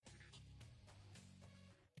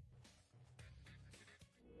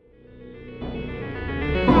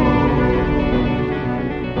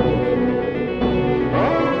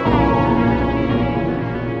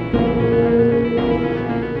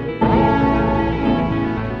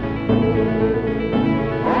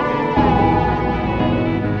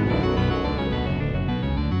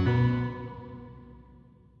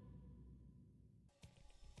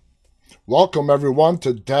Welcome, everyone,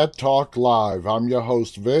 to Dead Talk Live. I'm your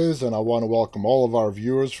host, Viz, and I want to welcome all of our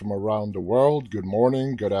viewers from around the world. Good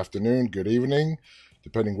morning, good afternoon, good evening,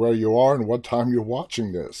 depending where you are and what time you're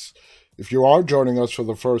watching this. If you are joining us for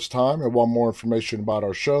the first time and want more information about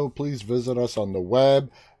our show, please visit us on the web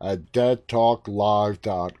at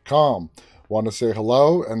deadtalklive.com. Want to say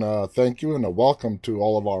hello and thank you and a welcome to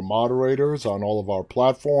all of our moderators on all of our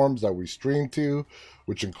platforms that we stream to,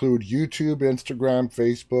 which include YouTube, Instagram,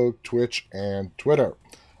 Facebook, Twitch, and Twitter.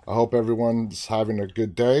 I hope everyone's having a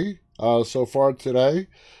good day so far today.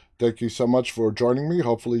 Thank you so much for joining me.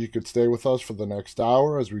 Hopefully you could stay with us for the next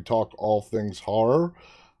hour as we talk all things horror.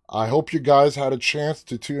 I hope you guys had a chance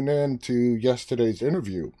to tune in to yesterday's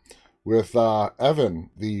interview with Evan,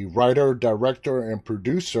 the writer, director, and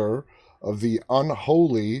producer of The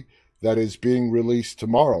Unholy that is being released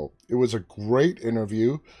tomorrow. It was a great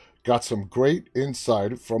interview. Got some great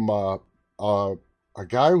insight from a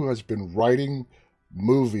guy who has been writing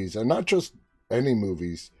movies, and not just any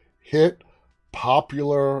movies, hit,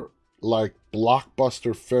 popular, like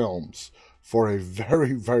blockbuster films for a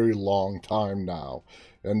very, very long time now.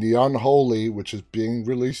 And The Unholy, which is being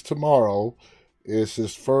released tomorrow, is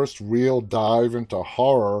his first real dive into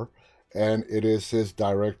horror, and it is his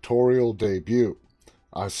directorial debut.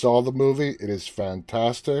 I saw the movie. It is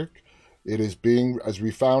fantastic. It is being, as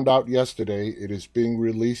we found out yesterday, it is being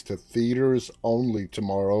released to theaters only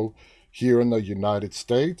tomorrow here in the United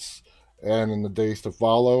States and in the days to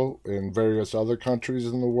follow in various other countries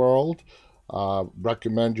in the world.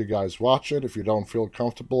 Recommend you guys watch it if you don't feel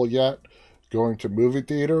comfortable yet going to movie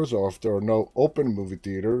theaters, or if there are no open movie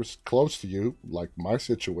theaters close to you, like my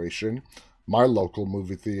situation. My local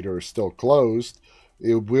movie theater is still closed.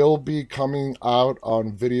 It will be coming out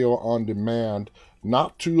on video on demand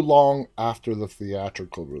not too long after the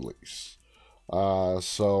theatrical release.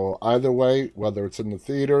 So either way, whether it's in the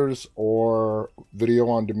theaters or video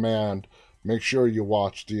on demand, make sure you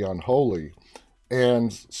watch The Unholy.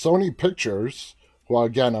 And Sony Pictures, well,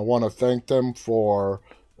 again, I want to thank them for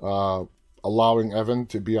allowing Evan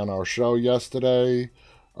to be on our show yesterday.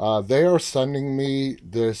 They are sending me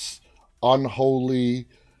this Unholy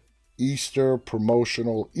Easter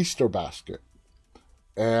promotional Easter basket.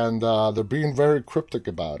 And they're being very cryptic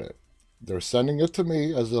about it. They're sending it to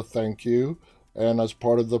me as a thank you and as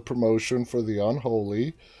part of the promotion for The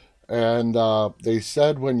Unholy. And they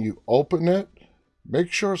said when you open it,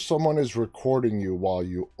 make sure someone is recording you while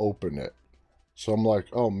you open it. So I'm like,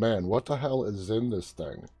 oh man, what the hell is in this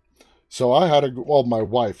thing? So I had to, well, my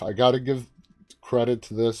wife, I got to give credit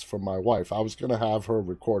to this for my wife. I was going to have her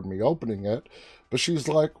record me opening it, but she's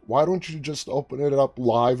like, why don't you just open it up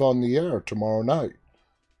live on the air tomorrow night?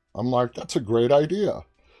 I'm like, that's a great idea.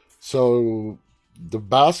 So the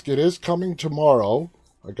basket is coming tomorrow.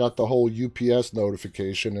 I got the whole UPS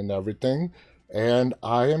notification and everything, and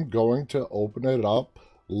I am going to open it up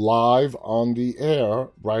live on the air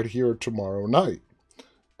right here tomorrow night.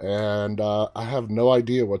 And I have no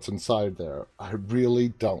idea what's inside there. I really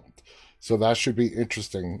don't. So that should be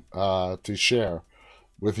interesting to share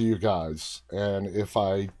with you guys. And if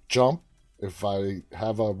I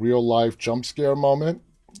have a real life jump scare moment,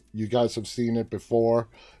 you guys have seen it before.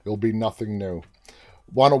 It'll be nothing new.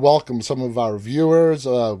 Want to welcome some of our viewers.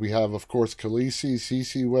 We have, of course, Khaleesi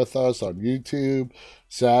Cece with us on YouTube.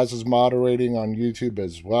 Saz is moderating on YouTube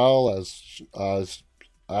as well as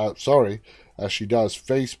she does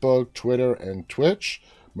Facebook, Twitter, and Twitch.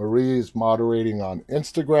 Marie is moderating on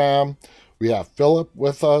Instagram. We have Philip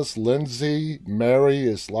with us, Lindsay, Mary,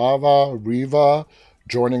 Islava, Riva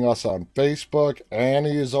joining us on Facebook.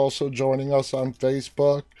 Annie is also joining us on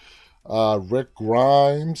Facebook. Rick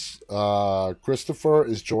Grimes, Christopher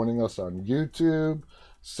is joining us on YouTube.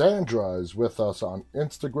 Sandra is with us on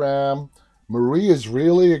Instagram. Marie is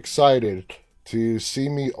really excited to see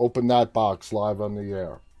me open that box live on the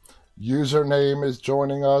air. Username is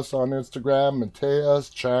joining us on Instagram. Mateus,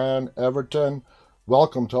 Chan, Everton.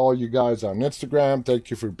 Welcome to all you guys on Instagram. Thank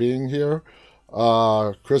you for being here.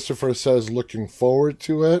 Christopher says looking forward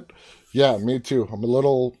to it. Yeah, me too. I'm a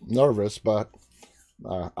little nervous, but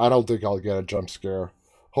I don't think I'll get a jump scare.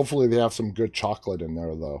 Hopefully they have some good chocolate in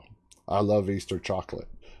there, though. I love Easter chocolate.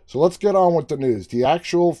 So let's get on with the news. The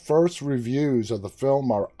actual first reviews of the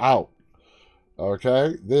film are out.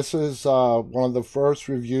 Okay, this is one of the first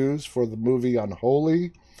reviews for the movie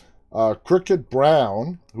Unholy. Cricket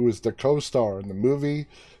Brown, who is the co-star in the movie,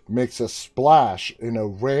 makes a splash in a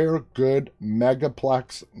rare good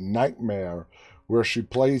megaplex nightmare where she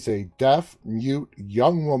plays a deaf, mute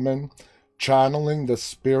young woman channeling the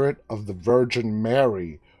spirit of the Virgin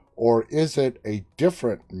Mary, or is it a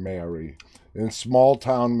different Mary, in small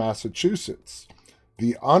town Massachusetts.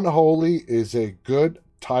 The Unholy is a good,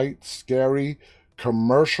 tight, scary,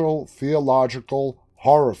 commercial, theological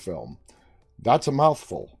horror film. That's a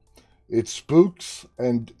mouthful. Its spooks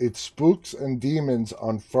and demons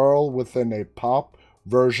unfurl within a pop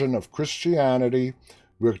version of Christianity,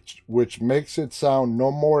 which makes it sound no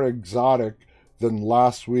more exotic than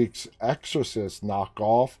last week's Exorcist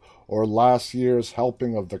knockoff or last year's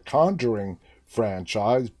helping of the Conjuring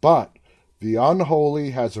franchise, but The Unholy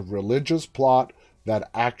has a religious plot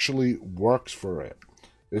that actually works for it.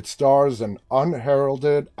 It stars an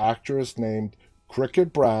unheralded actress named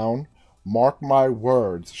Cricket Brown. Mark my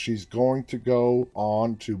words, she's going to go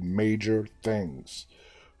on to major things.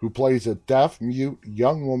 Who plays a deaf-mute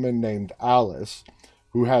young woman named Alice,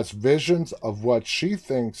 who has visions of what she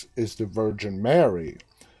thinks is the Virgin Mary.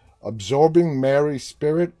 Absorbing Mary's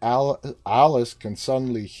spirit, Alice can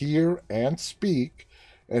suddenly hear and speak,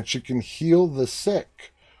 and she can heal the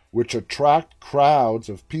sick, which attract crowds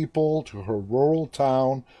of people to her rural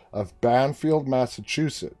town of Banfield,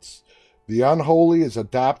 Massachusetts. The Unholy is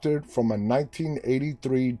adapted from a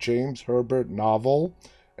 1983 James Herbert novel,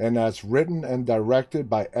 and as written and directed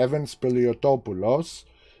by Evan Spiliotopoulos,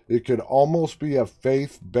 it could almost be a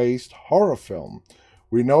faith-based horror film.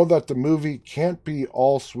 We know that the movie can't be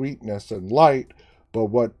all sweetness and light, but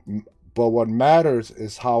what matters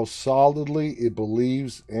is how solidly it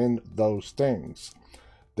believes in those things.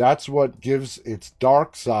 That's what gives its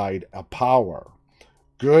dark side a power.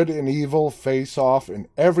 Good and evil face off in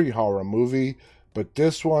every horror movie, but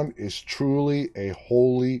this one is truly a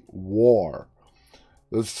holy war.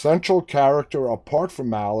 The central character, apart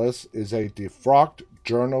from Alice, is a defrocked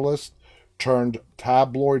journalist turned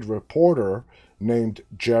tabloid reporter named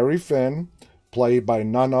Jerry Finn, played by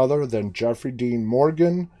none other than Jeffrey Dean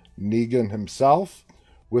Morgan, Negan himself,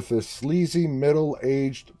 with a sleazy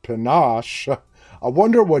middle-aged panache. I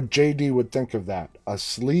wonder what JD would think of that. A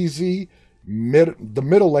sleazy, the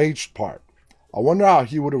middle-aged part. I wonder how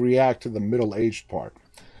he would react to the middle-aged part.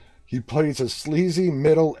 He plays a sleazy,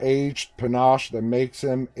 middle-aged panache that makes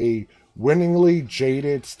him a winningly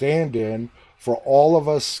jaded stand-in for all of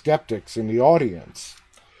us skeptics in the audience.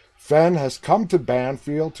 Fenn has come to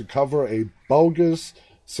Banfield to cover a bogus,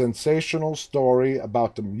 sensational story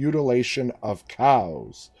about the mutilation of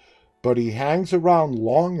cows, but he hangs around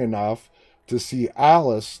long enough to see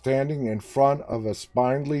Alice standing in front of a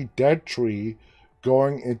spindly dead tree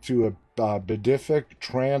going into a beatific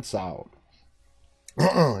trance out.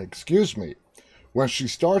 Excuse me. When she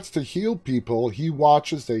starts to heal people, he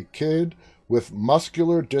watches a kid with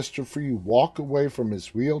muscular dystrophy walk away from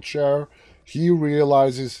his wheelchair. He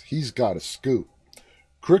realizes he's got a scoop.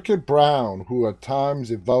 Cricket Brown, who at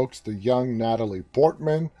times evokes the young Natalie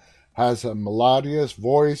Portman, has a melodious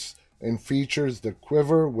voice and features the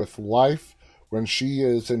quiver with life when she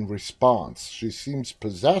is in response. She seems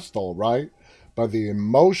possessed, all right, by the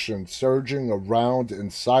emotion surging around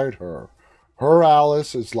inside her. Her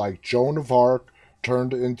Alice is like Joan of Arc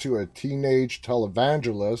turned into a teenage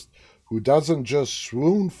televangelist who doesn't just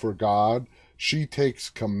swoon for God, she takes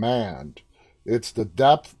command. It's the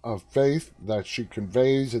depth of faith that she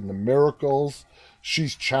conveys in the miracles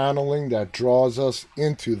she's channeling that draws us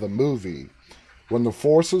into the movie. When the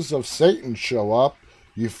forces of Satan show up,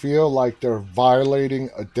 you feel like they're violating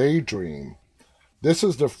a daydream. This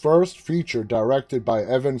is the first feature directed by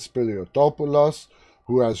Evan Spiliotopoulos,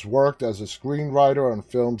 who has worked as a screenwriter on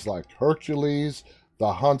films like Hercules,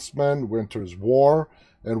 The Huntsman, Winter's War,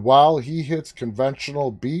 and while he hits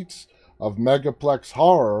conventional beats of megaplex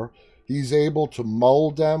horror, he's able to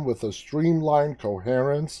mold them with a streamlined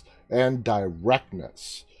coherence and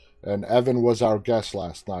directness. And Evan was our guest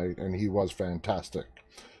last night, and he was fantastic.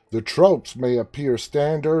 The tropes may appear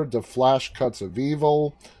standard, the flash cuts of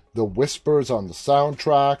evil, the whispers on the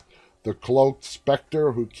soundtrack, the cloaked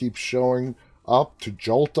specter who keeps showing up to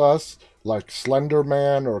jolt us, like Slender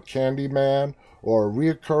Man or Candyman, or a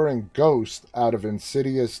reoccurring ghost out of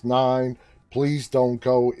Insidious 9, Please Don't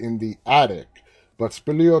Go in the Attic. But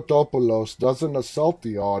Spiliotopoulos doesn't assault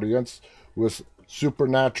the audience with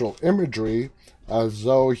supernatural imagery as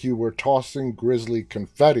though he were tossing grisly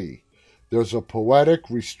confetti. There's a poetic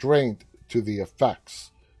restraint to the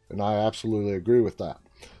effects, and I absolutely agree with that.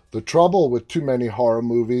 The trouble with too many horror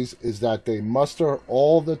movies is that they muster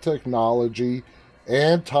all the technology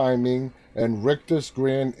and timing and Richter's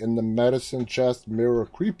grin in the medicine chest mirror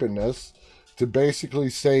creepiness to basically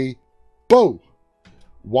say, boo!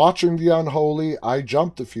 Watching The Unholy, I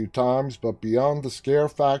jumped a few times, but beyond the scare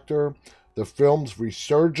factor, the film's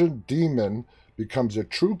resurgent demon becomes a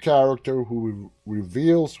true character who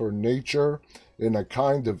reveals her nature in a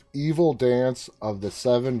kind of evil dance of the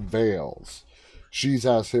seven veils. She's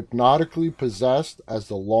as hypnotically possessed as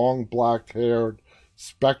the long black-haired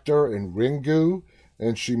specter in Ringu,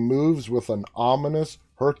 and she moves with an ominous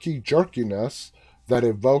herky-jerkiness that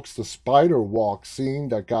evokes the spider walk scene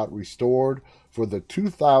that got restored for the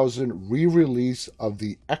 2000 re-release of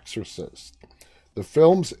The Exorcist. The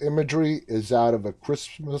film's imagery is that of a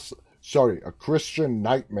Christian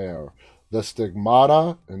nightmare. The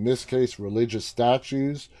stigmata, in this case religious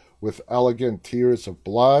statues with elegant tears of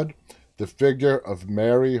blood, the figure of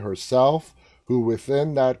Mary herself, who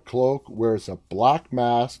within that cloak wears a black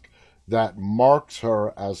mask that marks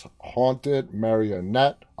her as haunted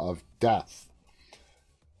marionette of death.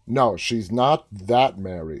 No, she's not that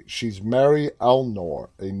Mary. She's Mary Elnor,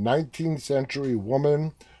 a 19th century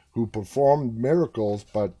woman who performed miracles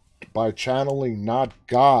but by channeling not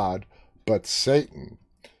God, but Satan.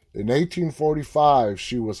 In 1845,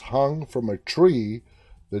 she was hung from a tree,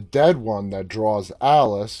 the dead one that draws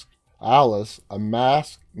Alice, a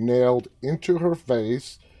mask nailed into her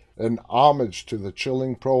face, an homage to the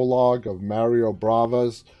chilling prologue of Mario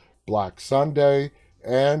Bava's Black Sunday,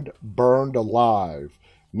 and burned alive.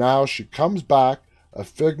 Now she comes back, a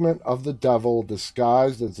figment of the devil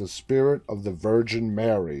disguised as the spirit of the Virgin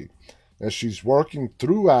Mary, and she's working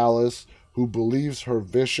through Alice, who believes her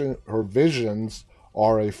visions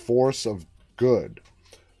are a force of good.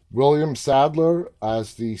 William Sadler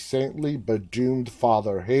as the saintly but doomed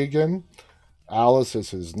Father Hagen, Alice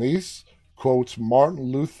as his niece, quotes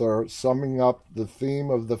Martin Luther summing up the theme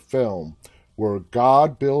of the film, where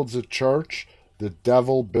God builds a church, the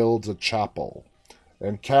devil builds a chapel.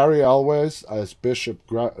 And Cary Elwes as Bishop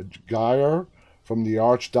Geyer from the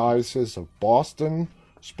Archdiocese of Boston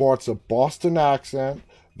sports a Boston accent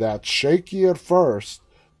that's shaky at first,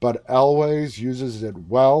 but Elwes uses it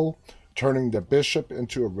well, turning the bishop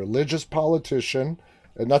into a religious politician,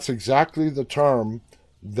 and that's exactly the term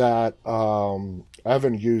that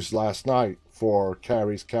Evan used last night for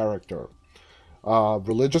Cary's character.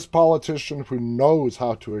 Religious politician who knows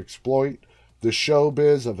how to exploit the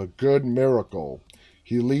showbiz of a good miracle.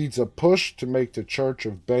 He leads a push to make the Church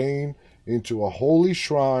of Bane into a holy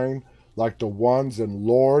shrine like the ones in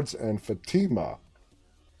Lourdes and Fatima.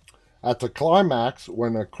 At the climax,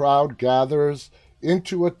 when a crowd gathers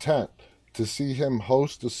into a tent to see him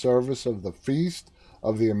host the service of the Feast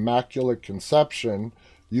of the Immaculate Conception,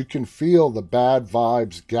 you can feel the bad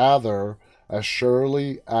vibes gather as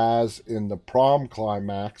surely as in the prom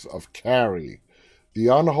climax of Carrie. The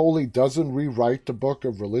Unholy doesn't rewrite the book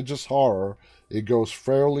of religious horror, it goes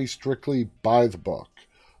fairly strictly by the book.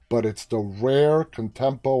 But it's the rare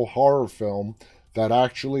contempo horror film that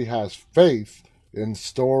actually has faith in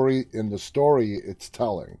the story it's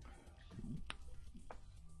telling.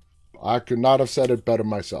 I could not have said it better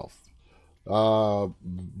myself.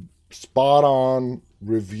 Spot on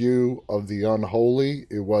review of The Unholy.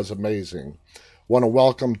 It was amazing. Want to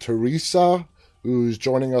welcome Teresa, who's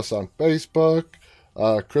joining us on Facebook.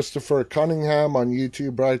 Christopher Cunningham on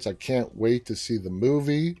YouTube writes, I can't wait to see the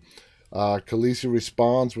movie. Khaleesi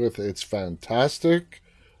responds with, it's fantastic.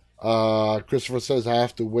 Christopher says, I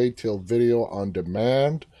have to wait till video on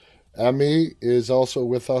demand. Emmy is also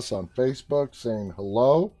with us on Facebook saying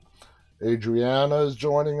hello. Adriana is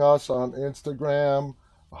joining us on Instagram.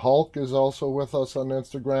 Hulk is also with us on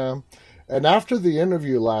Instagram. And after the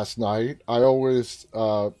interview last night, I always,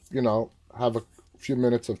 have a few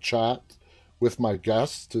minutes of chat with my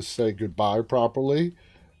guests to say goodbye properly.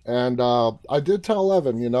 And I did tell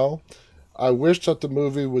Evan, I wish that the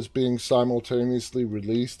movie was being simultaneously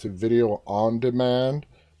released to video on demand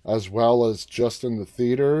as well as just in the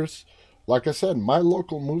theaters. Like I said, my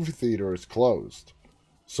local movie theater is closed.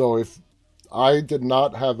 So if I did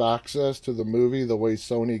not have access to the movie the way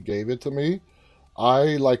Sony gave it to me,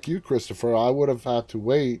 like you, Christopher, I would have had to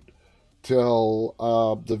wait till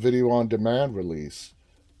the video on demand release.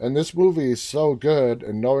 And this movie is so good,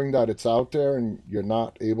 and knowing that it's out there and you're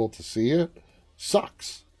not able to see it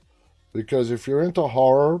sucks. Because if you're into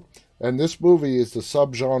horror, and this movie is the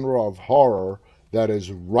subgenre of horror that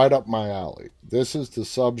is right up my alley. This is the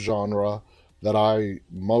subgenre that I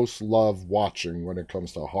most love watching when it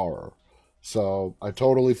comes to horror. So I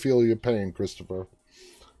totally feel your pain, Christopher.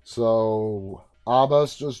 So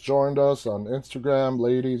Abbas just joined us on Instagram.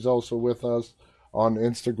 Lady's also with us on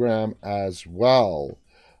Instagram as well.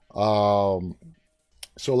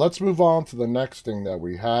 So let's move on to the next thing that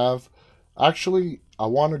we have. Actually, I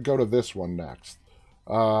want to go to this one next.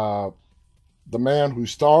 The man who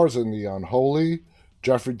stars in The Unholy,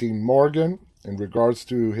 Jeffrey Dean Morgan, in regards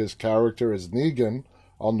to his character as Negan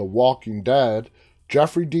on The Walking Dead,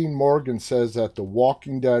 Jeffrey Dean Morgan says that The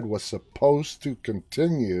Walking Dead was supposed to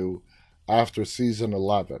continue after season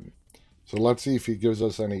 11. So let's see if he gives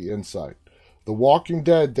us any insight. The Walking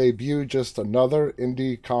Dead debuted just another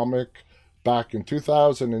indie comic back in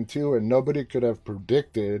 2002, and nobody could have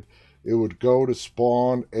predicted it would go to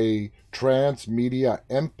spawn a transmedia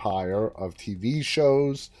empire of TV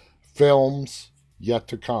shows, films, yet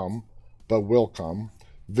to come, but will come,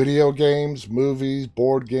 video games, movies,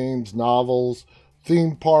 board games, novels,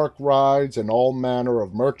 theme park rides, and all manner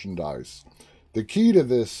of merchandise. The key to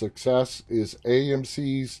this success is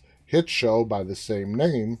AMC's hit show by the same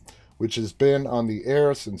name, which has been on the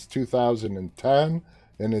air since 2010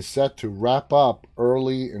 and is set to wrap up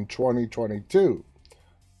early in 2022.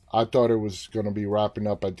 I thought it was going to be wrapping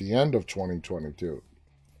up at the end of 2022.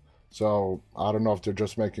 So I don't know if they're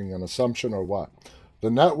just making an assumption or what. The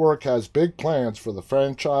network has big plans for the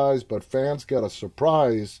franchise, but fans got a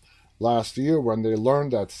surprise last year when they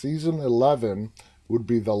learned that season 11 would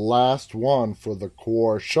be the last one for the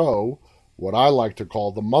core show, what I like to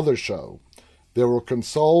call the mother show. They were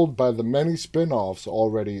consoled by the many spin offs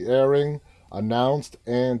already airing, announced,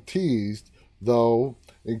 and teased, though,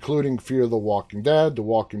 including Fear the Walking Dead, The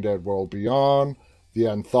Walking Dead World Beyond, the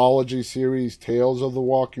anthology series Tales of the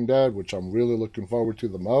Walking Dead, which I'm really looking forward to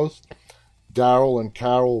the most, Daryl and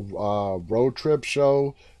Carol road trip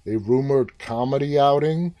show, a rumored comedy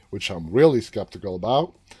outing, which I'm really skeptical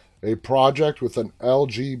about, a project with an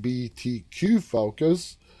LGBTQ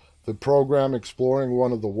focus, the program exploring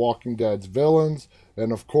one of the Walking Dead's villains,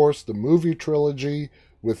 and of course the movie trilogy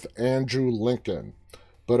with Andrew Lincoln.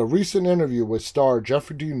 But a recent interview with star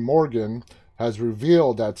Jeffrey Dean Morgan has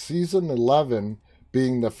revealed that season 11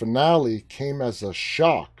 being the finale came as a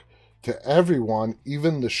shock to everyone,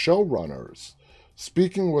 even the showrunners.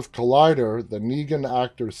 Speaking with Collider, the Negan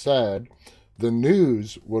actor said, "The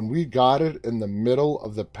news, when we got it in the middle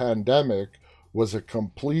of the pandemic, was a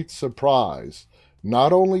complete surprise,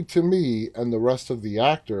 not only to me and the rest of the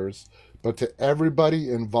actors, but to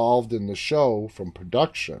everybody involved in the show from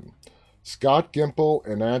production. Scott Gimple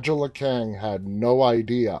and Angela Kang had no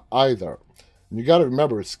idea either." And you got to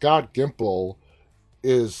remember, Scott Gimple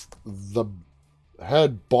is the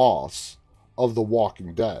head boss of The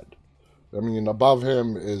Walking Dead. I mean, above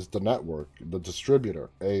him is the network, the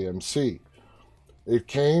distributor, AMC. It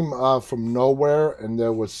came from nowhere, and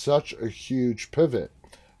there was such a huge pivot.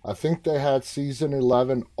 I think they had season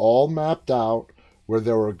 11 all mapped out where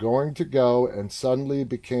they were going to go, and suddenly it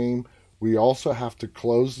became, we also have to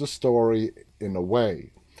close the story in a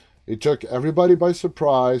way. It took everybody by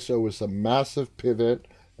surprise, so it was a massive pivot,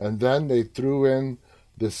 and then they threw in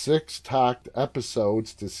the 6 tacked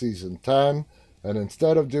episodes to season 10, and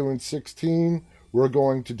instead of doing 16, we're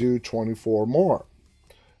going to do 24 more.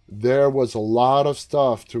 There was a lot of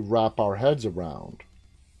stuff to wrap our heads around.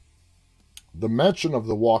 The mention of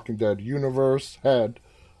the Walking Dead universe head,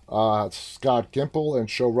 Scott Gimple, and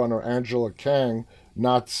showrunner Angela Kang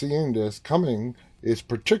not seeing this coming is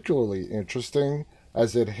particularly interesting,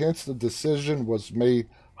 as it hints the decision was made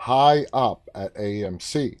high up at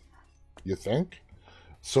AMC. You think?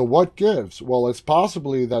 So what gives? Well, it's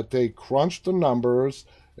possibly that they crunched the numbers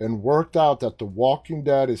and worked out that The Walking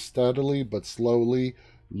Dead is steadily but slowly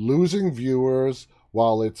losing viewers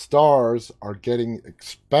while its stars are getting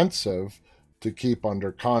expensive to keep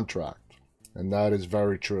under contract. And that is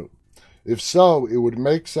very true. If so, it would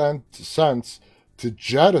make sense to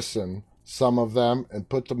jettison some of them and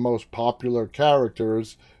put the most popular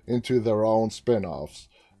characters into their own spin-offs.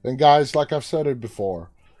 And guys, like I've said it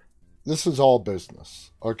before, this is all business,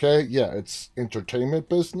 okay? Yeah, it's entertainment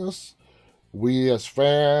business. We as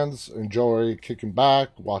fans enjoy kicking back,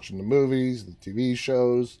 watching the movies, the TV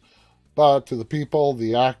shows. But to the people,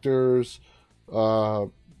 the actors,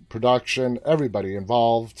 production, everybody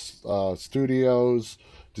involved, studios,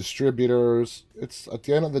 distributors, it's at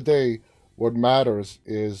the end of the day, what matters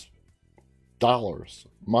is dollars,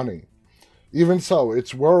 money. Even so,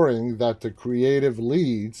 it's worrying that the creative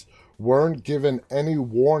leads weren't given any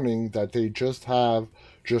warning that they have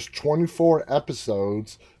just 24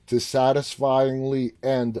 episodes to satisfyingly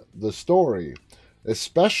end the story,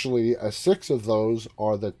 especially as 6 of those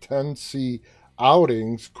are the 10C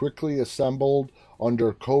outings quickly assembled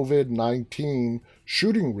under COVID-19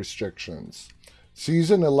 shooting restrictions.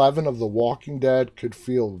 Season 11 of The Walking Dead could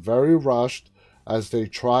feel very rushed as they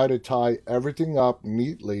try to tie everything up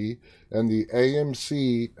neatly, and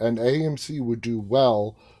AMC would do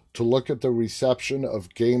well to look at the reception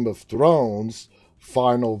of Game of Thrones'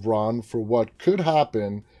 final run for what could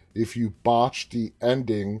happen if you botch the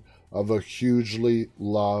ending of a hugely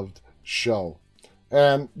loved show.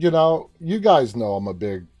 And, you guys know I'm a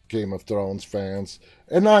big Game of Thrones fans,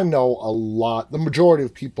 and I know the majority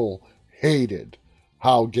of people hated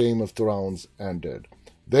how Game of Thrones ended.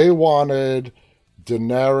 They wanted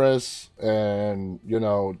Daenerys and,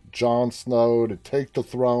 Jon Snow to take the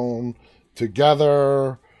throne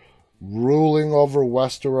together, ruling over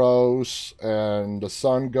Westeros and the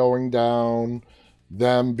sun going down,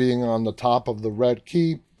 them being on the top of the Red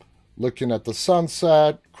Keep, looking at the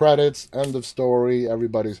sunset, credits, end of story,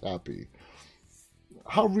 everybody's happy.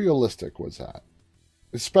 How realistic was that?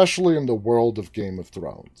 Especially in the world of Game of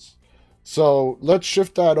Thrones. So let's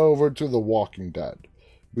shift that over to The Walking Dead.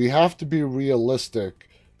 We have to be realistic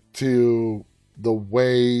to the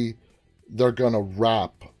way they're going to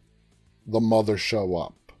wrap the mother show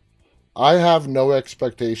up. I have no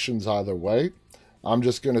expectations either way. I'm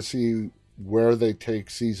just going to see where they take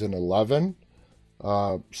season 11,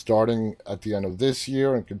 starting at the end of this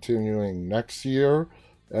year and continuing next year.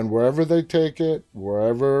 And wherever they take it,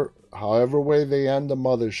 however way they end the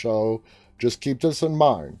mother show, just keep this in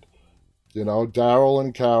mind. Daryl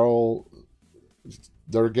and Carol,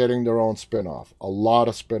 they're getting their own spin-off. A lot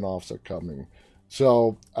of spin-offs are coming.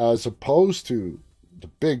 So as opposed to the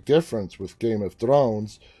big difference with Game of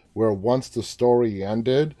Thrones, where once the story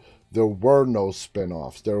ended, there were no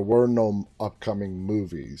spin-offs. There were no upcoming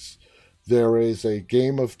movies. There is a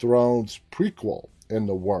Game of Thrones prequel in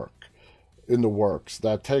the works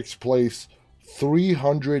that takes place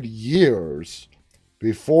 300 years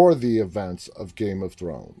before the events of Game of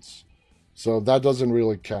Thrones. So that doesn't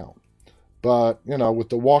really count. But, with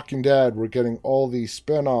The Walking Dead, we're getting all these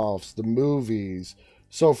spin-offs, the movies.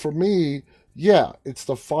 So for me, yeah, it's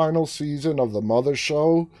the final season of the Mother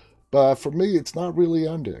Show, but for me, it's not really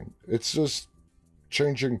ending. It's just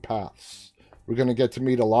changing paths. We're going to get to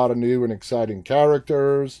meet a lot of new and exciting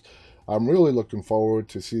characters. I'm really looking forward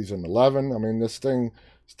to season 11. I mean, this thing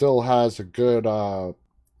still has a good, 2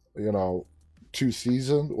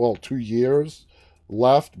 years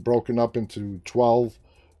left, broken up into 12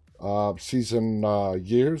 season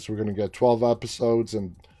years. We're going to get 12 episodes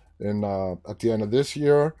in at the end of this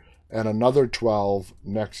year and another 12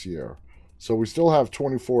 next year. So we still have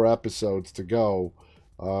 24 episodes to go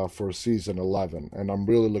for season 11, and I'm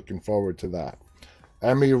really looking forward to that.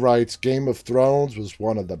 Emmy writes, Game of Thrones was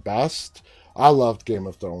one of the best. I loved Game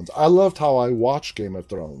of Thrones. I loved how I watched Game of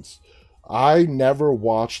Thrones. I never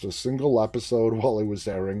watched a single episode while it was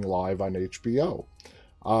airing live on HBO.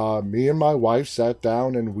 Me and my wife sat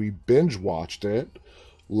down and we binge watched it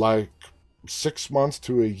like 6 months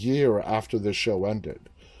to a year after the show ended.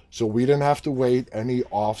 So we didn't have to wait any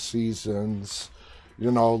off seasons,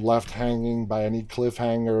 left hanging by any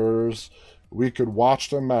cliffhangers. We could watch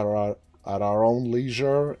them at our own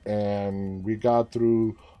leisure, and we got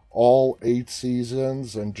through all 8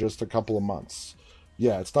 seasons in just a couple of months.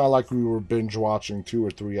 Yeah, it's not like we were binge watching 2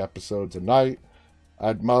 or 3 episodes a night.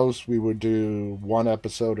 At most, we would do 1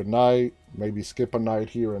 episode a night, maybe skip a night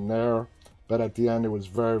here and there. But at the end, it was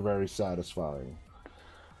very, very satisfying.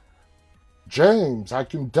 James, I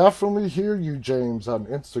can definitely hear you, James, on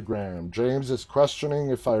Instagram. James is questioning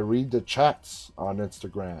if I read the chats on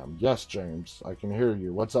Instagram. Yes, James, I can hear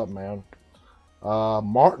you. What's up, man?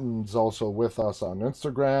 Martin's also with us on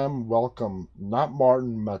Instagram. Welcome. Not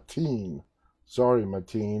Martin, Mateen. Sorry,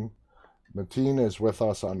 Mateen. Mateen is with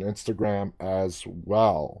us on Instagram as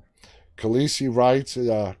well. Khaleesi writes,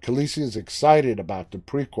 Khaleesi is excited about the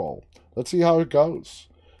prequel. Let's see how it goes.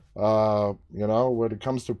 When it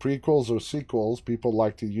comes to prequels or sequels, people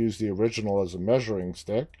like to use the original as a measuring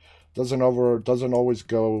stick. Doesn't always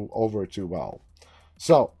go over too well.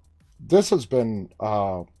 So, this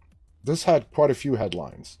had quite a few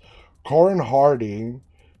headlines. Corin Harding,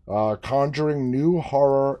 conjuring new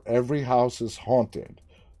horror, Every House is Haunted.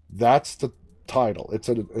 That's the title. It's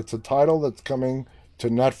a title that's coming to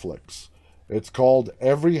Netflix. It's called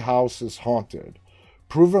Every House is Haunted.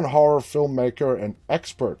 Proven horror filmmaker and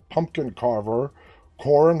expert pumpkin carver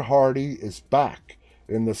Corin Hardy is back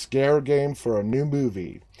in the scare game for a new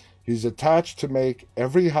movie. He's attached to make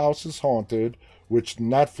Every House is Haunted, which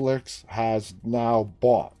Netflix has now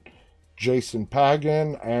bought. Jason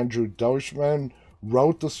Pagan, Andrew Doshman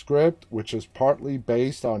wrote the script, which is partly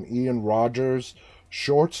based on Ian Rogers'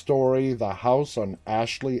 short story The House on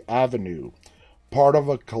Ashley Avenue, part of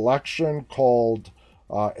a collection called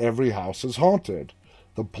Every House is Haunted.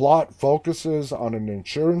 The plot focuses on an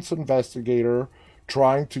insurance investigator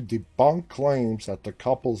trying to debunk claims that the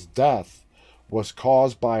couple's death was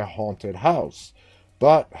caused by a haunted house,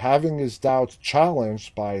 but having his doubts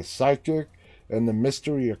challenged by a psychic and the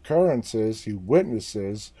mystery occurrences he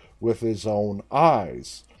witnesses with his own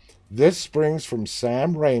eyes. This springs from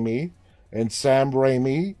Sam Raimi, and Sam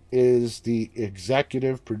Raimi is the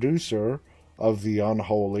executive producer of The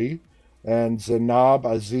Unholy, and Zainab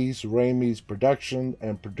Aziz Raimi's production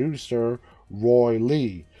and producer Roy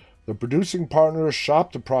Lee. The producing partners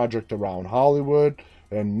shopped the project around Hollywood,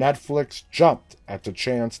 and Netflix jumped at the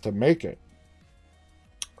chance to make it.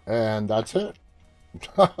 And that's it.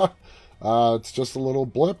 It's just a little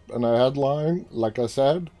blip in a headline. Like I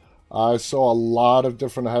said, I saw a lot of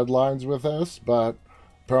different headlines with this, but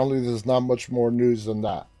apparently there's not much more news than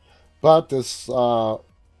that. But this haunted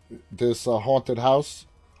house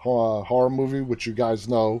horror movie, which you guys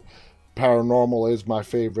know, paranormal is my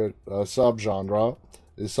favorite subgenre,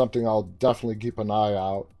 is something I'll definitely keep an eye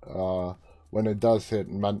out when it does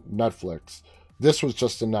hit Netflix. This was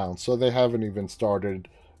just announced, so they haven't even started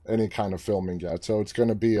any kind of filming yet, so it's going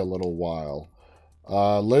to be a little while.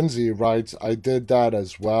 Lindsay writes, I did that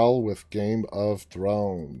as well with Game of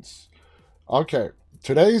Thrones. Okay,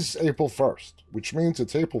 today's April 1st, which means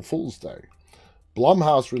it's April Fool's Day.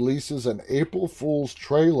 Blumhouse releases an April Fool's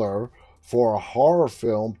trailer for a horror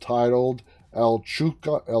film titled El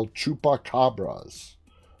Chupacabras.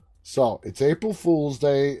 So, it's April Fool's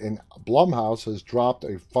Day, and Blumhouse has dropped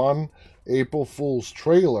a fun April Fool's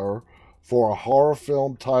trailer for a horror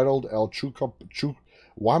film titled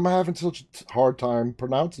why am I having such a hard time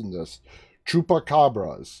pronouncing this?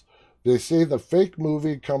 Chupacabras. They say the fake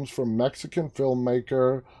movie comes from Mexican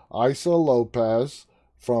filmmaker Issa Lopez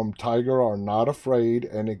from Tiger Are Not Afraid,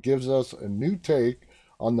 and it gives us a new take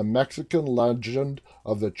on the Mexican legend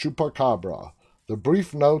of the Chupacabra. The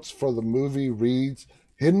brief notes for the movie reads,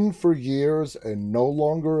 hidden for years and no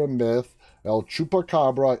longer a myth, El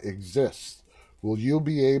Chupacabra exists. Will you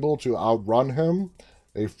be able to outrun him?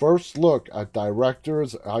 A first look at director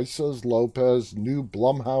Issa Lopez's new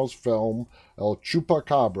Blumhouse film, El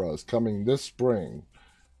Chupacabra, is coming this spring.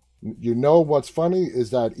 You know what's funny is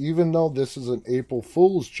that even though this is an April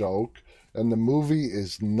Fool's joke and the movie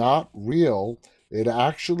is not real, it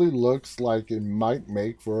actually looks like it might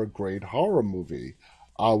make for a great horror movie.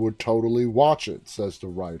 I would totally watch it, says the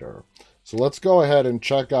writer. So let's go ahead and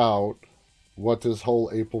check out what this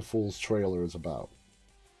whole April Fool's trailer is about.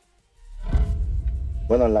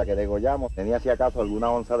 Bueno, en la que degollamos tenía si acaso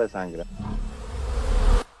alguna onza de sangre.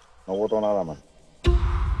 No botó nada más.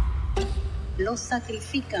 Los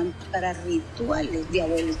sacrifican para rituales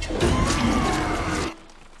diabólicos.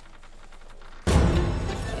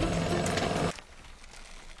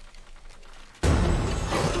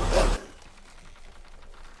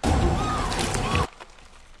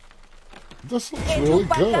 This looks really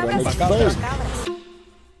good, and it's fake.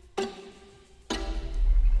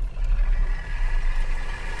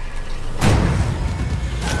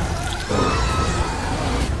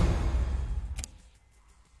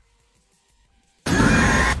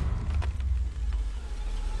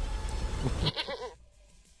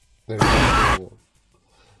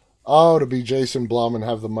 Oh, to be Jason Blum and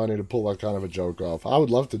have the money to pull that kind of a joke off. I would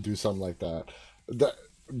love to do something like that.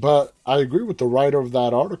 But I agree with the writer of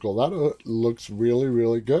that article. That looks really,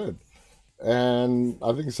 really good. And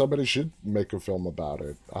I think somebody should make a film about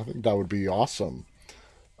it. I think that would be awesome.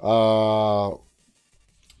 So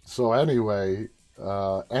anyway,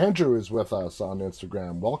 Andrew is with us on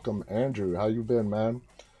Instagram. Welcome, Andrew. How you been, man?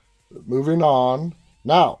 Moving on.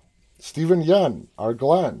 Now, Stephen Yen, our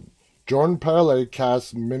Glenn. Jordan Peele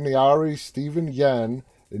casts Minari Stephen Yen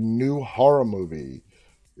in new horror movie.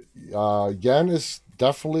 Yen is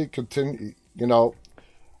definitely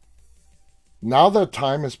now that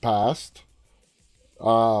time has passed,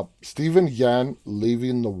 Stephen Yen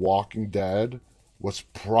leaving The Walking Dead was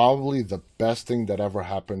probably the best thing that ever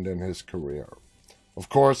happened in his career. Of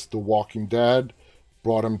course, The Walking Dead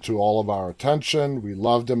brought him to all of our attention. We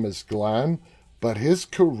loved him as Glenn, but his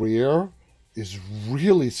career is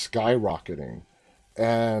really skyrocketing,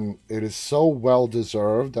 and it is so well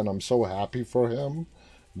deserved, and I'm so happy for him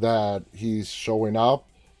that he's showing up.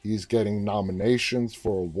 He's getting nominations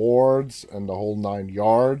for awards and the whole 9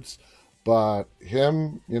 yards. But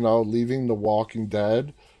him, leaving The Walking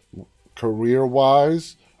Dead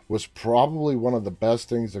career-wise was probably one of the best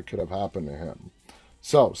things that could have happened to him.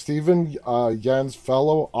 So, Stephen Yen's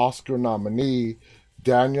fellow Oscar nominee,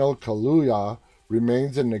 Daniel Kaluuya,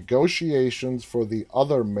 remains in negotiations for the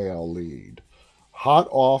other male lead. Hot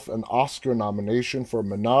off an Oscar nomination for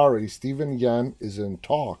Minari, Stephen Yen is in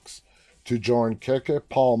talks to join Keke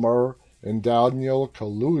Palmer and Daniel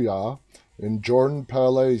Kaluuya in Jordan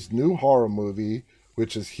Peele's new horror movie,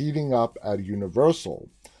 which is heating up at Universal.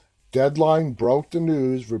 Deadline broke the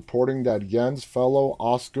news, reporting that Yen's fellow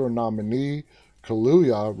Oscar nominee,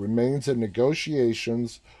 Kaluuya, remains in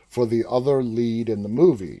negotiations for the other lead in the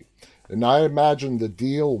movie. And I imagine the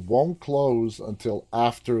deal won't close until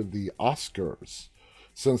after the Oscars,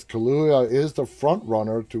 since Kaluuya is the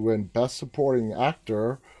frontrunner to win Best Supporting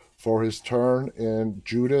Actor for his turn in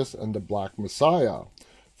Judas and the Black Messiah.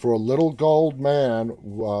 For a little gold man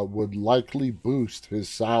would likely boost his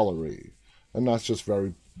salary. And that's just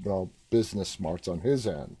very business smarts on his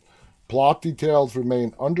end. Plot details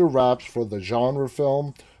remain under wraps for the genre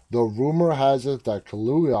film, though rumor has it that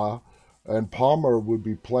Kaluuya and Palmer would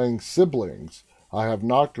be playing siblings. I have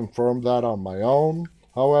not confirmed that on my own.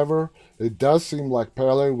 However, it does seem like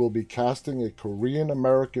Pele will be casting a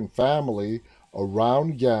Korean-American family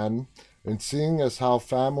around Yen, and seeing as how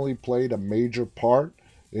family played a major part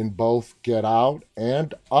in both Get Out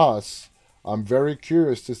and Us, I'm very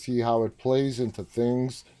curious to see how it plays into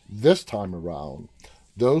things this time around.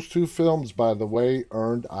 Those two films, by the way,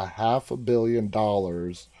 earned $500 million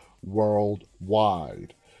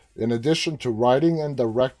worldwide. In addition to writing and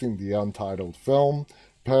directing the untitled film,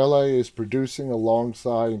 Pele is producing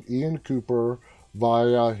alongside Ian Cooper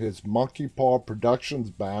via his Monkey Paw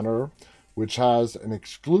Productions banner, which has an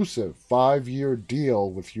exclusive 5-year deal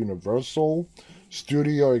with Universal.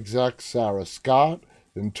 Studio exec Sarah Scott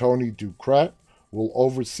and Tony Ducret will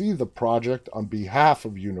oversee the project on behalf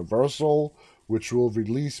of Universal, which will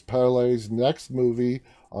release Pele's next movie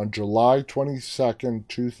on July 22,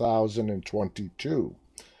 2022.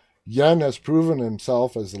 Yen has proven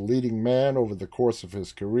himself as a leading man over the course of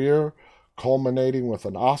his career, culminating with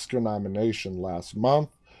an Oscar nomination last month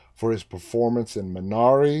for his performance in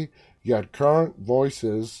Minari. Yen currently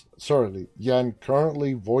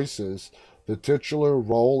voices the titular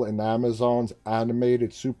role in Amazon's animated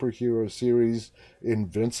superhero series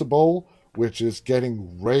Invincible, which is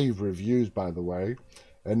getting rave reviews, by the way.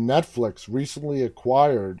 And Netflix recently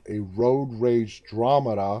acquired a road rage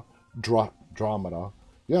dramedy.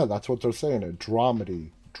 Yeah, that's what they're saying, a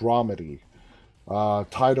dramedy,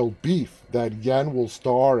 titled Beef, that Yen will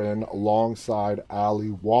star in alongside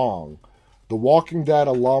Ali Wong. The Walking Dead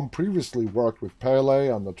alum previously worked with Pele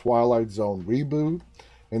on the Twilight Zone reboot,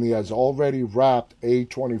 and he has already wrapped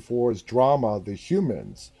A24's drama The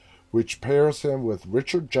Humans, which pairs him with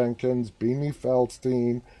Richard Jenkins, Beanie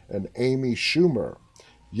Feldstein, and Amy Schumer.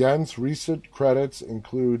 Yen's recent credits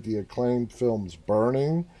include the acclaimed films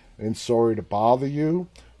Burning and Sorry to Bother You,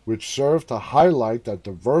 which serve to highlight the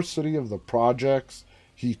diversity of the projects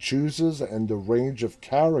he chooses and the range of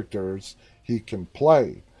characters he can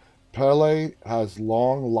play. Pele has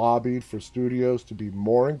long lobbied for studios to be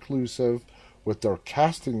more inclusive with their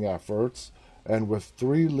casting efforts, and with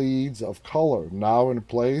 3 leads of color now in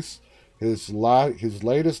place, his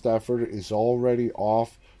latest effort is already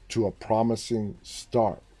off to a promising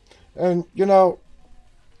start. And,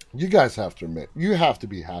 you guys have to admit, you have to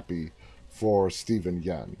be happy for Steven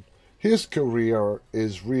Yeun. His career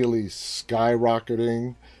is really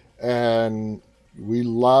skyrocketing, and we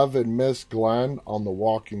love and miss Glenn on The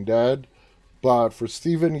Walking Dead. But for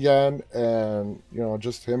Steven Yeun and,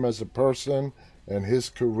 just him as a person and his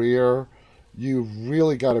career, you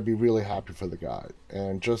really got to be really happy for the guy.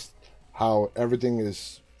 And just how everything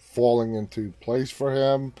is falling into place for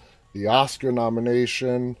him. The Oscar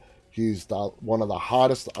nomination, he's one of the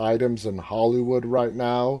hottest items in Hollywood right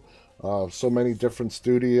now. So many different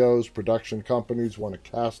studios, production companies want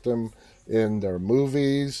to cast him in their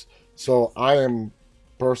movies. So I am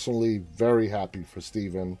personally very happy for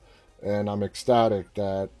Steven, and I'm ecstatic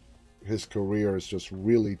that his career is just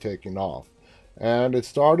really taking off. And it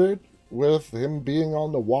started with him being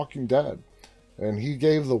on The Walking Dead. And he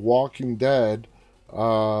gave The Walking Dead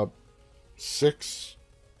 6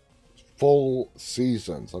 full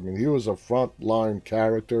seasons. I mean, he was a frontline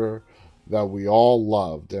character that we all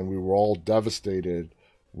loved, and we were all devastated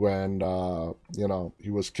when, he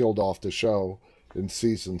was killed off the show in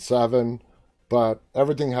season 7. But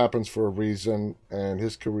everything happens for a reason, and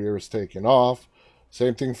his career is taking off.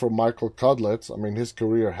 Same thing for Michael Cudlitz. I mean, his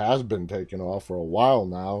career has been taking off for a while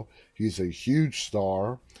now. He's a huge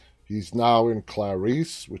star. He's now in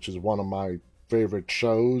Clarice, which is one of my favorite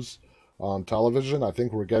shows on television. I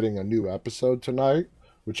think we're getting a new episode tonight,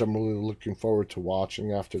 which I'm really looking forward to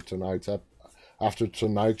watching after tonight's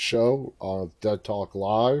show on Dead Talk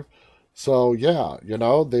Live. So yeah,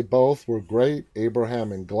 they both were great,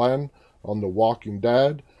 Abraham and Glenn, on The Walking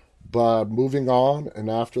Dead. But moving on, and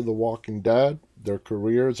after The Walking Dead, their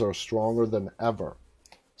careers are stronger than ever.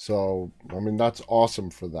 So, I mean, that's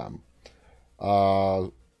awesome for them.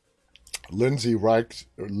 Lindsay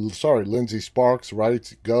Sparks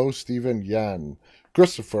writes, "Go Steven Yeun.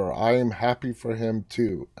 Christopher, I am happy for him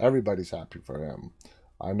too. Everybody's happy for him.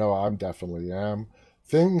 I know I definitely am.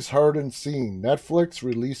 Things heard and seen. Netflix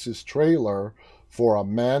releases trailer for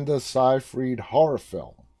Amanda Seyfried horror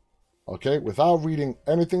film." Okay, without reading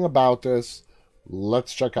anything about this,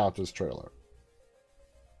 let's check out this trailer.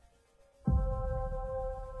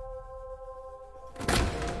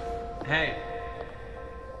 Hey,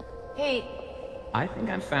 Hey, I think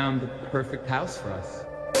I found the perfect house for us.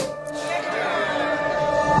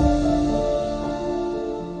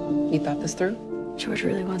 you thought this through? George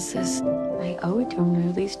really wants this. I owe it to him to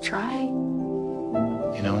at least try.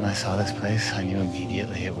 You know, when I saw this place, I knew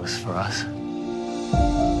immediately it was for us.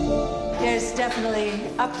 There's definitely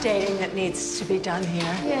updating that needs to be done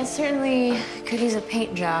here. Yeah, certainly could use a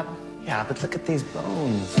paint job. Yeah, but look at these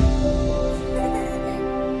bones. I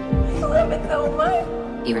love it so much.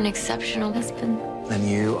 You're an exceptional husband. And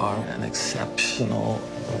you are an exceptional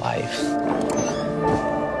wife.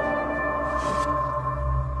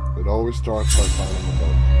 It always starts by finding a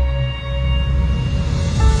boat.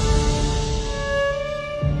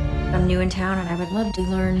 I'm new in town and I would love to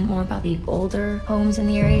learn more about the older homes in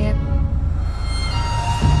the area.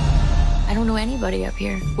 I don't know anybody up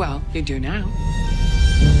here. Well, you do now.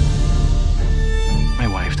 My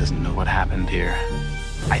wife doesn't know what happened here.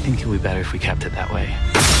 I think it would be better if we kept it that way.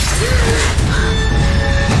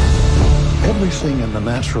 Everything in the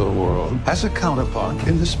natural world has a counterpart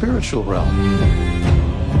in the spiritual realm.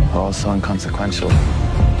 We're all so inconsequential.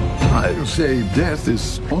 I say death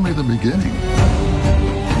is only the beginning.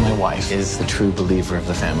 My wife is the true believer of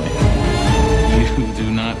the family. You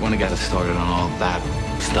do not want to get us started on all that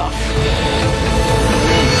stuff.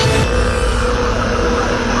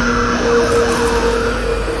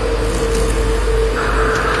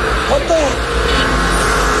 What the?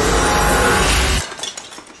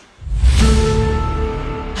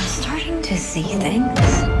 I'm starting to see things.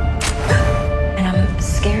 And I'm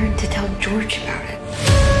scared to tell George about it.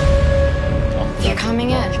 If you're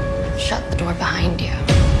coming in, shut the door behind you.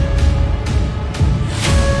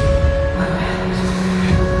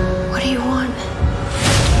 What do you want?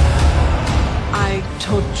 I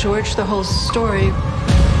told George the whole story.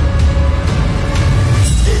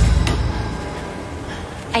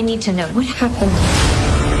 I need to know what happened.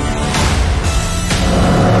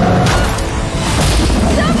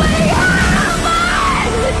 Somebody help us!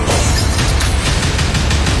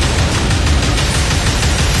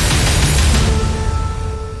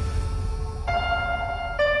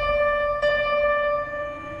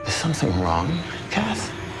 Is something wrong, Kath?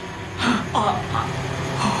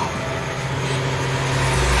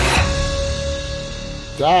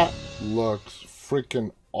 That looks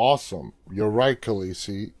freaking awesome. You're right,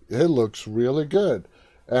 Khaleesi. It looks really good.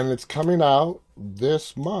 And it's coming out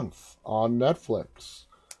this month on Netflix.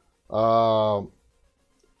 I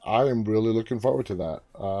am really looking forward to that.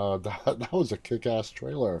 That was a kick-ass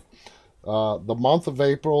trailer. The month of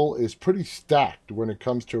April is pretty stacked when it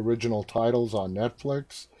comes to original titles on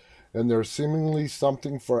Netflix. And there's seemingly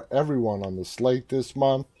something for everyone on the slate this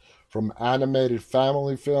month, from animated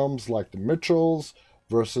family films like The Mitchells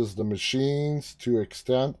versus the Machines to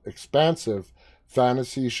expansive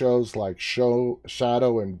fantasy shows like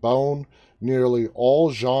Shadow and Bone. Nearly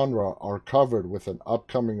all genre are covered with an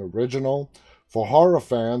upcoming original. For horror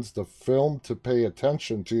fans, the film to pay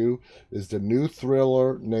attention to is the new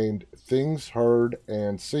thriller named Things Heard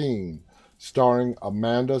and Seen, starring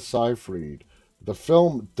Amanda Seyfried. The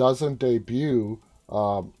film doesn't debut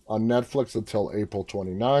on Netflix until April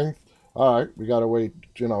 29th. All right, we got to wait,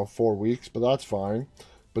 4 weeks, but that's fine.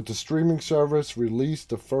 But the streaming service released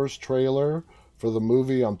the first trailer for the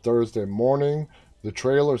movie on Thursday morning. The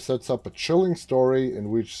trailer sets up a chilling story in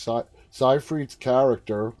which Seyfried's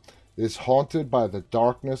character is haunted by the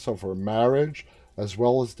darkness of her marriage, as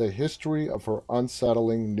well as the history of her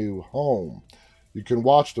unsettling new home. You can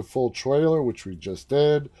watch the full trailer, which we just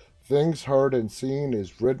did. Things Heard and Seen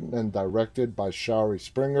is written and directed by Shari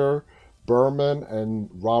Springer, Berman, and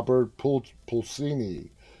Robert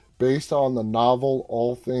Pulcini, based on the novel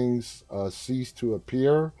All Things Cease to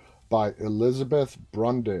Appear by Elizabeth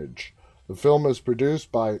Brundage. The film is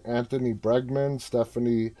produced by Anthony Bregman,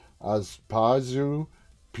 Stephanie Aspazu,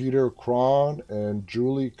 Peter Cron, and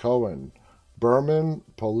Julie Cohen. Berman,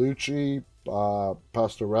 Paolucci,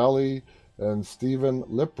 Pastorelli, and Stephen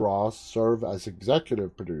Lipross serve as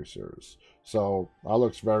executive producers. So that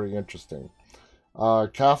looks very interesting.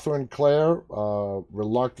 Catherine Clare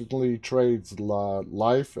reluctantly trades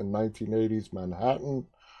life in 1980s Manhattan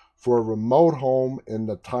for a remote home in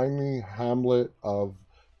the tiny hamlet of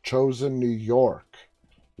Chosin, New York.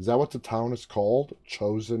 Is that what the town is called?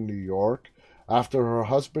 Chosin, New York? After her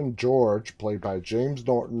husband George, played by James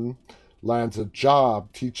Norton, lands a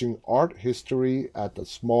job teaching art history at the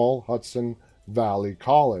small Hudson Valley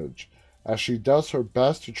College. As she does her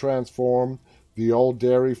best to transform the old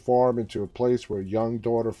dairy farm into a place where young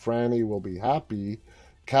daughter Franny will be happy,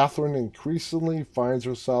 Catherine increasingly finds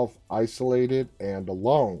herself isolated and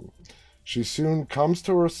alone. She soon comes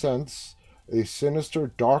to her sense a sinister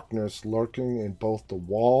darkness lurking in both the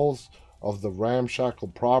walls of the ramshackle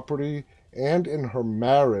property and in her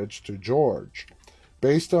marriage to George.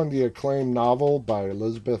 Based on the acclaimed novel by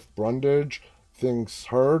Elizabeth Brundage, Things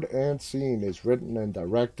Heard and Seen is written and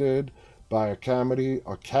directed by Academy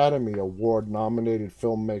Award-nominated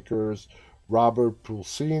filmmakers Robert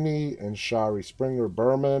Pulcini and Shari Springer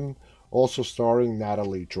Berman, also starring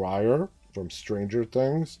Natalie Dreyer from Stranger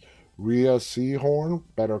Things, Rhea Seehorn,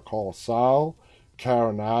 Better Call Saul,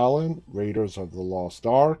 Karen Allen, Raiders of the Lost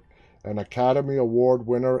Ark, and Academy Award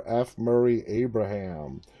winner F. Murray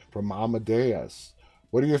Abraham from Amadeus.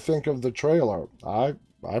 What do you think of the trailer? I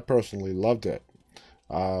personally loved it.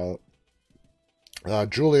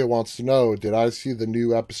 Julia wants to know, did I see the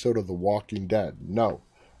new episode of The Walking Dead? No,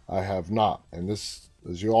 I have not. And this,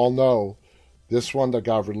 as you all know, this one that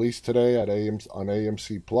got released today on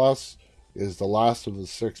AMC Plus is the last of the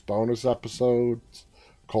 6 bonus episodes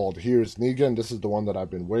called Here's Negan. This is the one that I've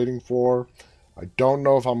been waiting for. I don't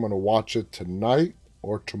know if I'm going to watch it tonight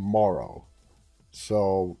or tomorrow.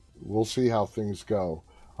 So we'll see how things go.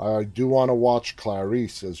 I do want to watch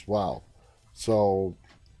Clarice as well. So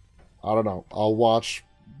I don't know. I'll watch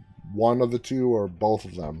one of the two or both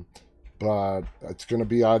of them. But it's going to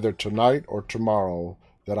be either tonight or tomorrow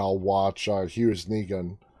that I'll watch Here's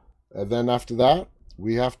Negan. And then after that,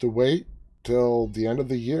 we have to wait till the end of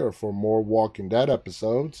the year for more Walking Dead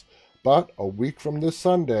episodes. But a week from this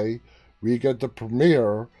Sunday, we get the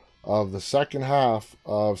premiere of the second half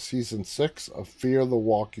of Season 6 of Fear the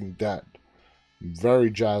Walking Dead. I'm very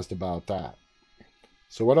jazzed about that.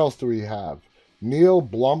 So what else do we have? Neil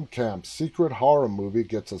Blomkamp's secret horror movie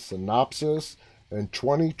gets a synopsis and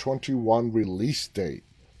 2021 release date.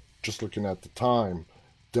 Just looking at the time.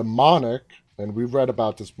 Demonic, and we've read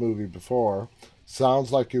about this movie before,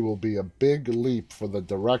 sounds like it will be a big leap for the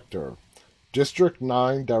director. District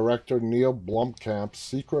 9 director Neil Blomkamp's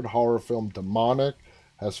secret horror film Demonic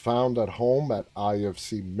has found a home at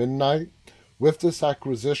IFC Midnight. With this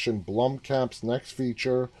acquisition, Blomkamp's next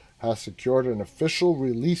feature has secured an official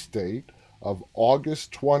release date of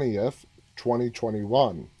August 20th,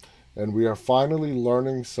 2021. And we are finally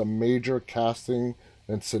learning some major casting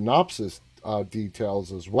and synopsis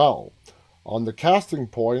details as well. On the casting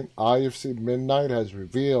point, IFC Midnight has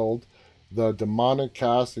revealed the Demonic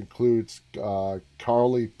cast includes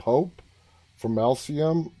Carly Pope from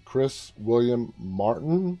Elysium, Chris William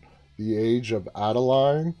Martin, The Age of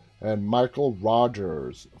Adeline, and Michael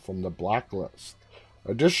Rogers from The Blacklist.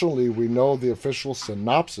 Additionally, we know the official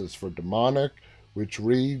synopsis for Demonic, which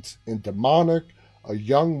reads, in Demonic, a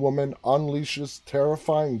young woman unleashes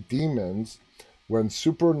terrifying demons when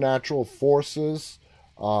supernatural forces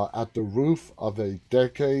at the roof of a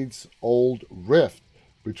decades-old rift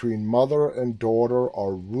between mother and daughter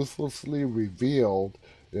are ruthlessly revealed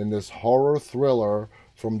in this horror thriller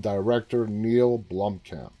from director Neil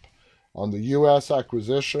Blomkamp. On the U.S.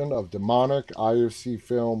 acquisition of Demonic, IFC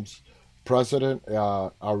Films president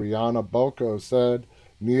Ariana Bocco said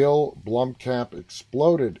Neil Blomkamp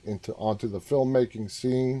exploded onto the filmmaking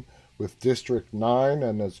scene with District 9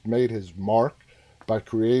 and has made his mark by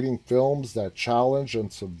creating films that challenge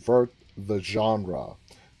and subvert the genre.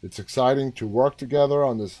 It's exciting to work together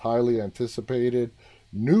on this highly anticipated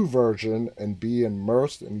new version and be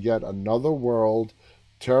immersed in yet another world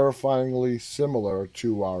terrifyingly similar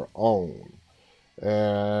to our own.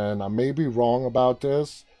 And I may be wrong about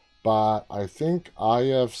this, but I think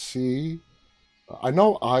IFC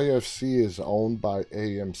is owned by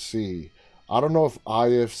AMC. I don't know if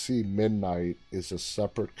IFC Midnight is a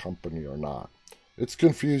separate company or not. It's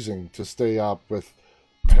confusing to stay up with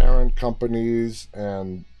parent companies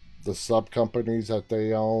and the sub-companies that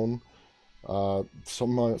they own. So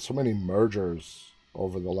many mergers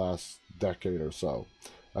over the last decade or so.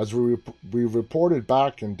 As we reported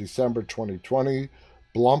back in December 2020,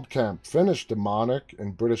 Blomkamp finished Demonic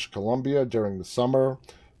in British Columbia during the summer.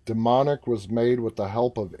 Demonic was made with the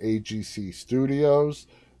help of AGC Studios.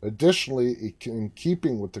 Additionally, in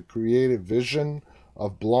keeping with the creative vision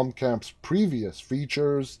of Blomkamp's previous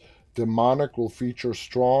features, Demonic will feature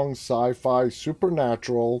strong sci-fi,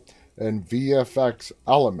 supernatural, and VFX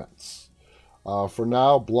elements. For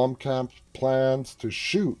now, Blomkamp plans to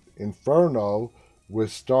shoot Inferno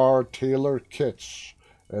with star Taylor Kitsch,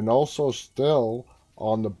 and also still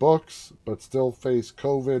on the books, but still face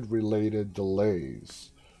COVID-related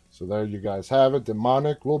delays. So there you guys have it.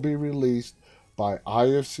 Demonic will be released by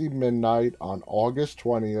IFC Midnight on August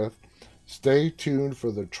 20th. Stay tuned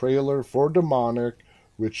for the trailer for Demonic,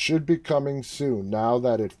 which should be coming soon now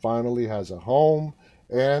that it finally has a home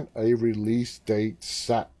and a release date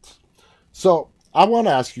set. So I want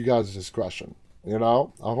to ask you guys this question. You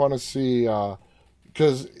know, I want to see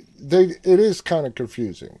because it is kind of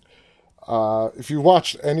confusing. If you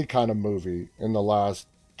watched any kind of movie in the last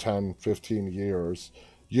 10, 15 years,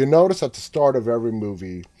 you notice at the start of every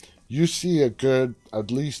movie, you see a good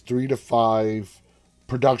at least 3 to 5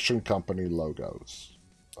 production company logos.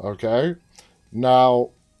 Okay?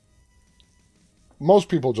 Now, most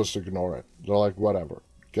people just ignore it. They're like, whatever,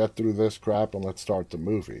 get through this crap and let's start the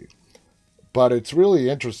movie. But it's really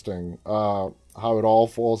interesting how it all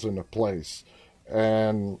falls into place.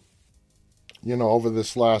 And, you know, over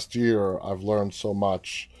this last year, I've learned so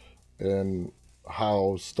much in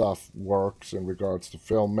how stuff works in regards to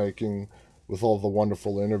filmmaking with all the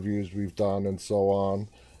wonderful interviews we've done and so on.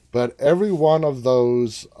 But every one of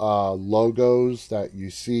those logos that you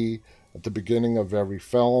see at the beginning of every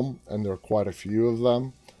film, and there are quite a few of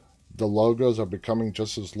them, the logos are becoming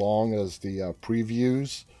just as long as the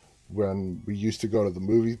previews. When we used to go to the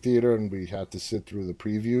movie theater and we had to sit through the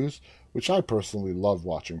previews, which I personally love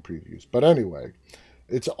watching previews. But anyway,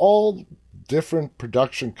 it's all different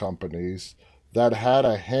production companies that had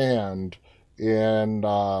a hand in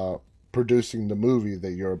producing the movie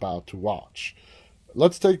that you're about to watch.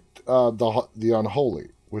 Let's take the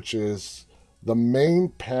Unholy, which is the main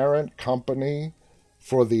parent company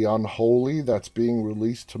for the Unholy that's being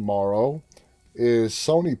released tomorrow is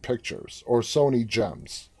Sony Pictures, or Sony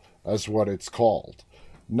Gems, as what it's called.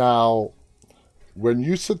 Now, when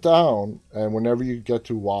you sit down and whenever you get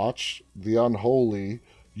to watch The Unholy,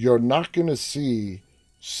 you're not going to see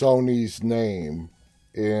Sony's name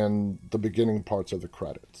in the beginning parts of the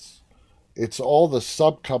credits. It's all the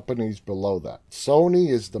sub-companies below that. Sony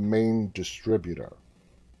is the main distributor.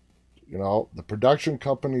 You know, the production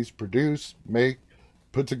companies produce, make,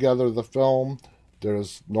 put together the film.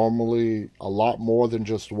 There's normally a lot more than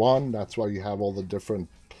just one. That's why you have all the different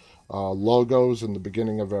logos in the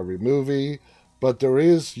beginning of every movie, but there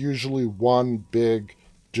is usually one big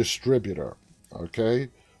distributor, okay?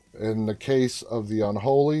 In the case of The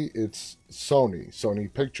Unholy, it's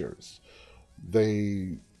Sony Pictures.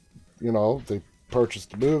 They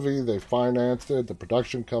purchased the movie, they financed it, the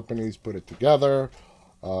production companies put it together,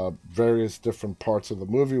 various different parts of the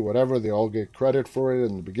movie, whatever, they all get credit for it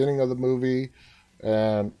in the beginning of the movie.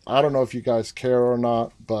 And I don't know if you guys care or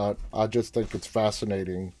not, but I just think it's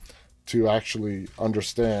fascinating to actually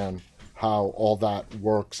understand how all that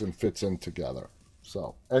works and fits in together.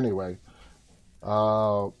 So anyway,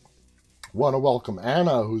 want to welcome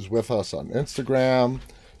Anna, who's with us on Instagram.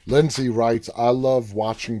 Lindsay writes, I love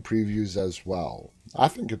watching previews as well. I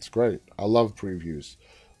think it's great. I love previews.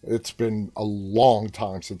 It's been a long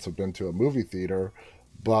time since I've been to a movie theater,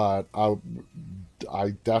 but I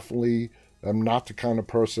definitely am not the kind of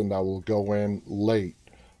person that will go in late,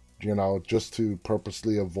 you know, just to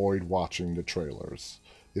purposely avoid watching the trailers.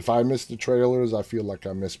 If I miss the trailers, I feel like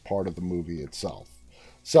I missed part of the movie itself.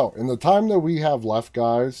 So, in the time that we have left,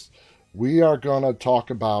 guys, we are going to talk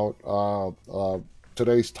about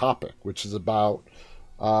today's topic, which is about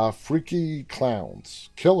freaky clowns,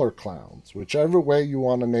 killer clowns, whichever way you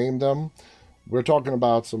want to name them. We're talking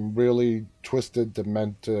about some really twisted,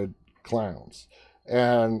 demented clowns.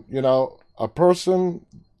 And, you know, a clown,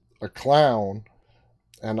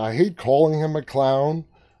 and I hate calling him a clown,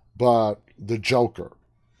 but the Joker,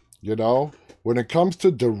 you know? When it comes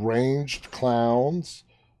to deranged clowns,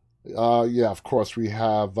 of course we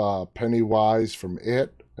have Pennywise from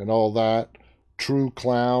It and all that, true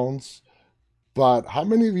clowns. But how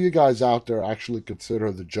many of you guys out there actually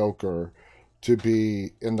consider the Joker to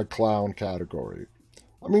be in the clown category?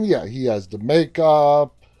 I mean, yeah, he has the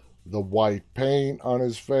makeup, the white paint on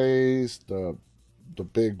his face, the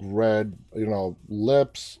big red,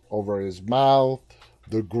 lips over his mouth,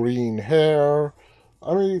 the green hair.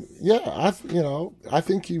 I mean, yeah, I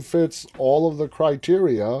think he fits all of the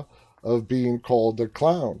criteria of being called a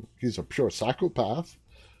clown. He's a pure psychopath.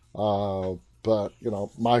 But,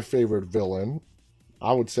 my favorite villain,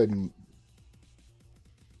 I would say,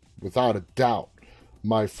 without a doubt,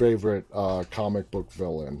 my favorite comic book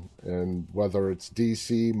villain. And whether it's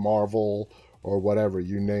DC, Marvel, or whatever,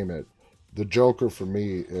 you name it, the Joker for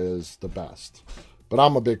me is the best. But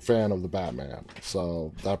I'm a big fan of the Batman,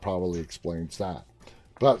 so that probably explains that.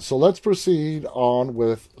 But so let's proceed on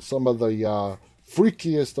with some of the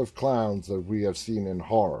freakiest of clowns that we have seen in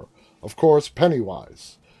horror. Of course,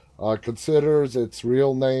 Pennywise considers its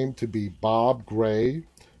real name to be Bob Gray,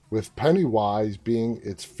 with Pennywise being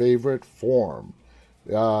its favorite form.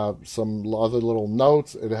 Some other little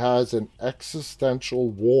notes. It has an existential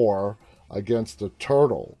war against the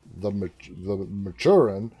turtle, the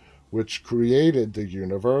Maturin, which created the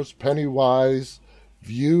universe. Pennywise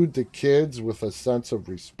viewed the kids with a sense of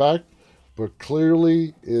respect, but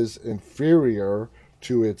clearly is inferior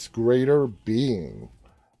to its greater being.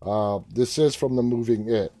 This is from the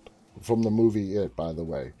movie It, by the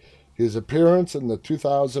way. His appearance in the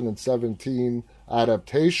 2017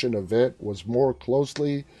 adaptation of It was more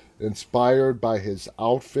closely inspired by his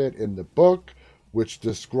outfit in the book, which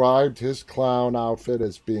described his clown outfit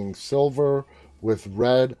as being silver with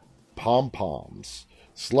red pom-poms,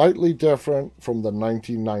 slightly different from the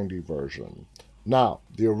 1990 version. Now,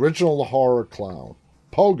 the original horror clown,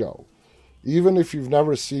 Pogo. Even if you've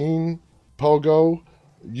never seen Pogo,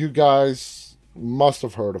 you guys must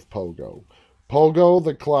have heard of Pogo. Pogo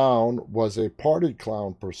the Clown was a party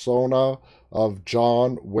clown persona of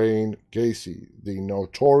John Wayne Gacy, the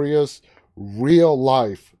notorious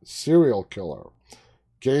real-life serial killer.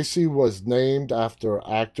 Gacy was named after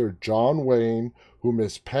actor John Wayne, whom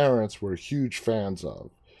his parents were huge fans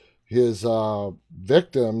of. His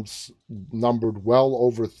victims numbered well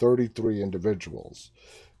over 33 individuals.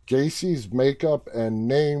 Gacy's makeup and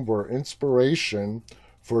name were inspiration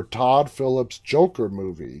for Todd Phillips' Joker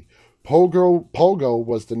movie. Pogo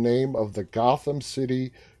was the name of the Gotham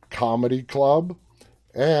City Comedy Club,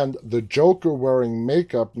 and the Joker wearing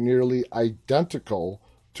makeup nearly identical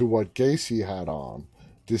to what Gacy had on.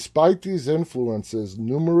 Despite these influences,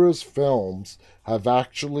 numerous films have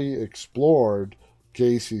actually explored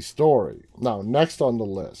Gacy's story. Now, next on the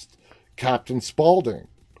list, Captain Spaulding,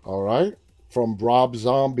 all right, from Rob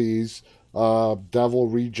Zombie's Devil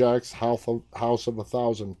Rejects, House of a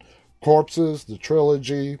Thousand Corpses, the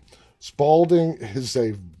trilogy. Spaulding is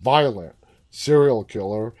a violent serial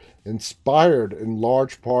killer inspired in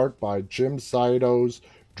large part by Jim Saito's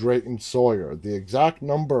Drayton Sawyer. The exact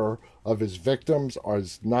number of his victims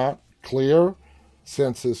is not clear,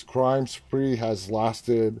 since his crime spree has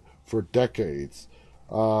lasted for decades.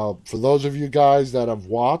 For those of you guys that have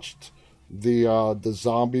watched the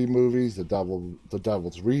zombie movies, the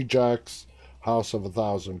Devil's Rejects, House of a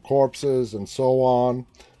Thousand Corpses, and so on,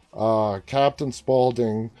 Captain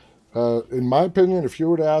Spaulding, in my opinion, if you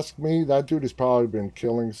were to ask me, that dude has probably been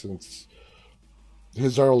killing since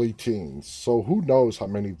his early teens. So who knows how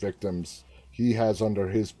many victims he has under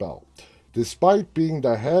his belt. Despite being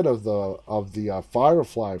the head of the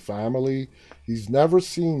Firefly family, he's never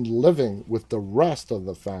seen living with the rest of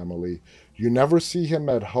the family. You never see him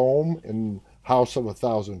at home in House of a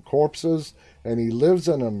Thousand Corpses, and he lives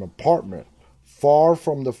in an apartment far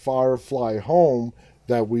from the Firefly home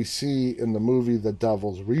that we see in the movie The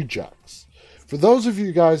Devil's Rejects. For those of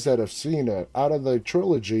you guys that have seen it, out of the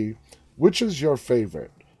trilogy, which is your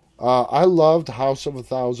favorite? I loved House of a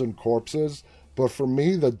Thousand Corpses, but for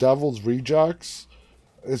me, The Devil's Rejects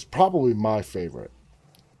is probably my favorite.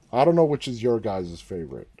 I don't know which is your guys'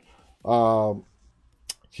 favorite.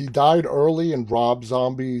 He died early in Rob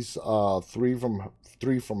Zombie's Three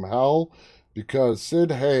from Hell because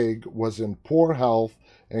Sid Haig was in poor health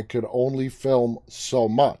and could only film so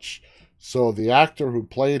much. So the actor who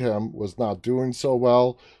played him was not doing so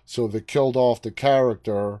well, so they killed off the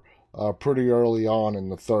character pretty early on in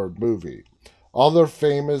the third movie. Other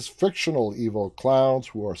famous fictional evil clowns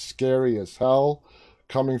who are scary as hell,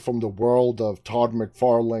 coming from the world of Todd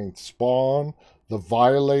McFarlane's Spawn. The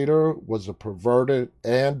Violator was a perverted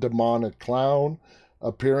and demonic clown,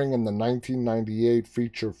 appearing in the 1998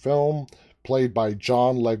 feature film played by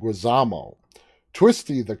John Leguizamo.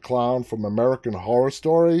 Twisty the Clown from American Horror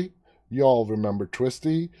Story. You all remember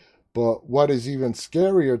Twisty. But what is even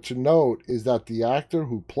scarier to note is that the actor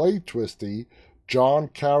who played Twisty, John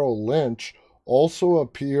Carroll Lynch, also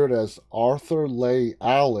appeared as Arthur Leigh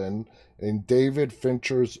Allen in David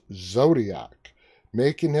Fincher's Zodiac,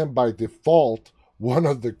 making him by default one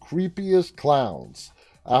of the creepiest clowns.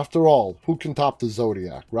 After all, who can top the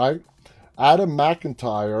Zodiac, right? Adam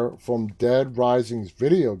McIntyre from Dead Rising's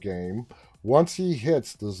video game, once he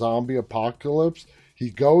hits the zombie apocalypse, he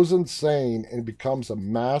goes insane and becomes a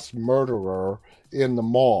mass murderer in the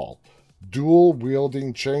mall,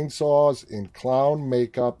 dual-wielding chainsaws in clown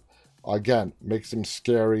makeup. Again, makes him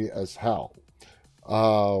scary as hell.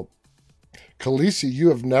 Khaleesi, you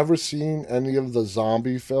have never seen any of the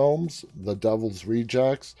zombie films, The Devil's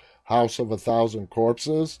Rejects, House of a Thousand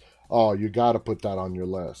Corpses? Oh, you got to put that on your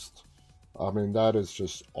list. I mean, that is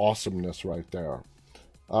just awesomeness right there.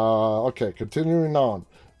 Okay, continuing on.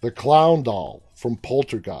 The Clown Doll from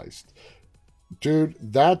Poltergeist. Dude,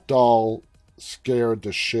 that doll scared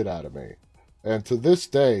the shit out of me. And to this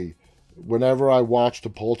day, whenever I watch the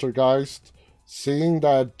Poltergeist, seeing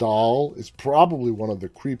that doll is probably one of the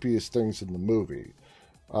creepiest things in the movie.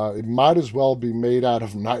 It might as well be made out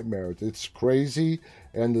of nightmares. It's crazy.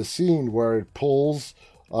 And the scene where it pulls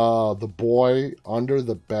the boy under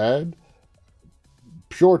the bed,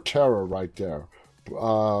 pure terror right there.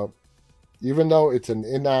 Even though it's an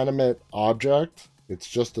inanimate object, it's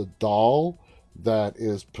just a doll that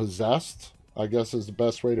is possessed, I guess is the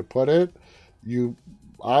best way to put it.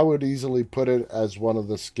 I would easily put it as one of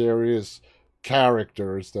the scariest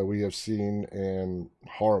characters that we have seen in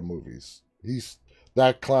horror movies.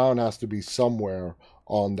 That clown has to be somewhere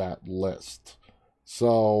on that list.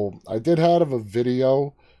 So I did have a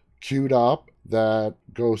video queued up that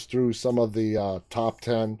goes through some of the top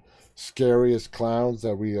 10 scariest clowns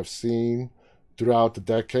that we have seen throughout the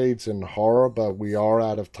decades in horror, but we are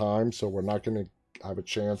out of time, so we're not going to have a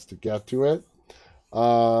chance to get to it.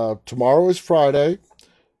 Tomorrow is Friday,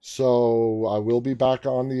 so I will be back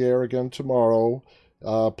on the air again tomorrow.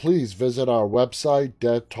 Please visit our website,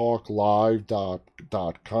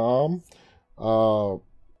 deadtalklive.com.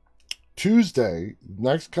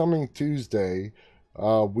 Next coming Tuesday,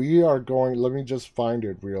 we are going, let me just find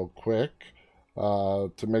it real quick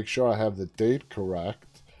to make sure I have the date correct.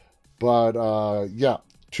 But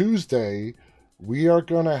Tuesday, we are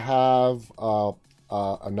going to have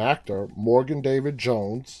an actor, Morgan David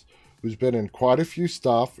Jones, who's been in quite a few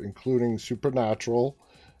stuff, including Supernatural,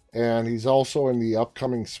 and he's also in the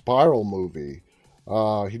upcoming Spiral movie.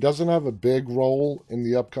 He doesn't have a big role in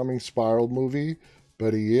the upcoming Spiral movie,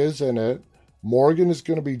 but he is in it. Morgan is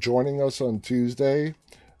going to be joining us on Tuesday,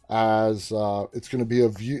 as it's going to be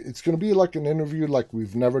like an interview like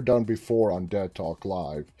we've never done before on Dead Talk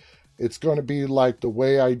Live. It's going to be like the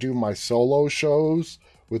way I do my solo shows,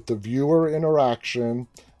 with the viewer interaction,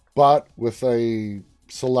 but with a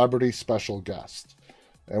celebrity special guest.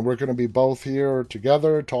 And we're going to be both here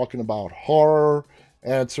together talking about horror,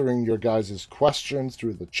 answering your guys' questions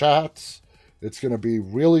through the chats. It's going to be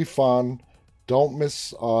really fun. Don't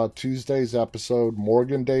miss Tuesday's episode.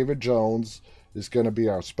 Morgan David Jones is going to be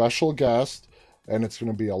our special guest, and it's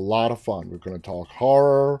going to be a lot of fun. We're going to talk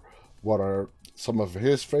horror, what are some of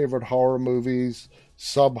his favorite horror movies,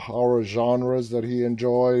 sub-horror genres that he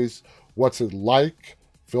enjoys, what's it like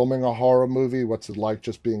filming a horror movie, what's it like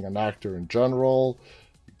just being an actor in general,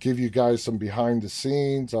 give you guys some behind the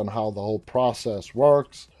scenes on how the whole process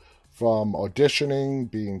works, from auditioning,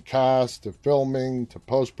 being cast, to filming, to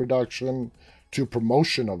post-production, to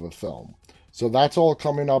promotion of a film. So that's all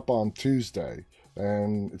coming up on Tuesday,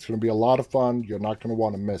 and it's going to be a lot of fun. You're not going to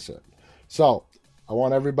want to miss it. So I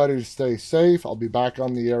want everybody to stay safe. I'll be back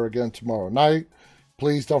on the air again tomorrow night.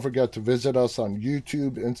 Please don't forget to visit us on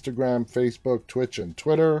YouTube, Instagram, Facebook, Twitch, and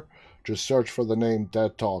Twitter. Just search for the name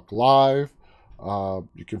Dead Talk Live.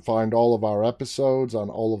 You can find all of our episodes on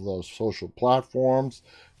all of those social platforms.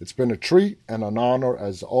 It's been a treat and an honor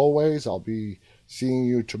as always. I'll be seeing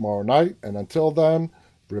you tomorrow night. And until then,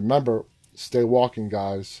 remember, stay walking,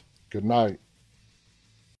 guys. Good night.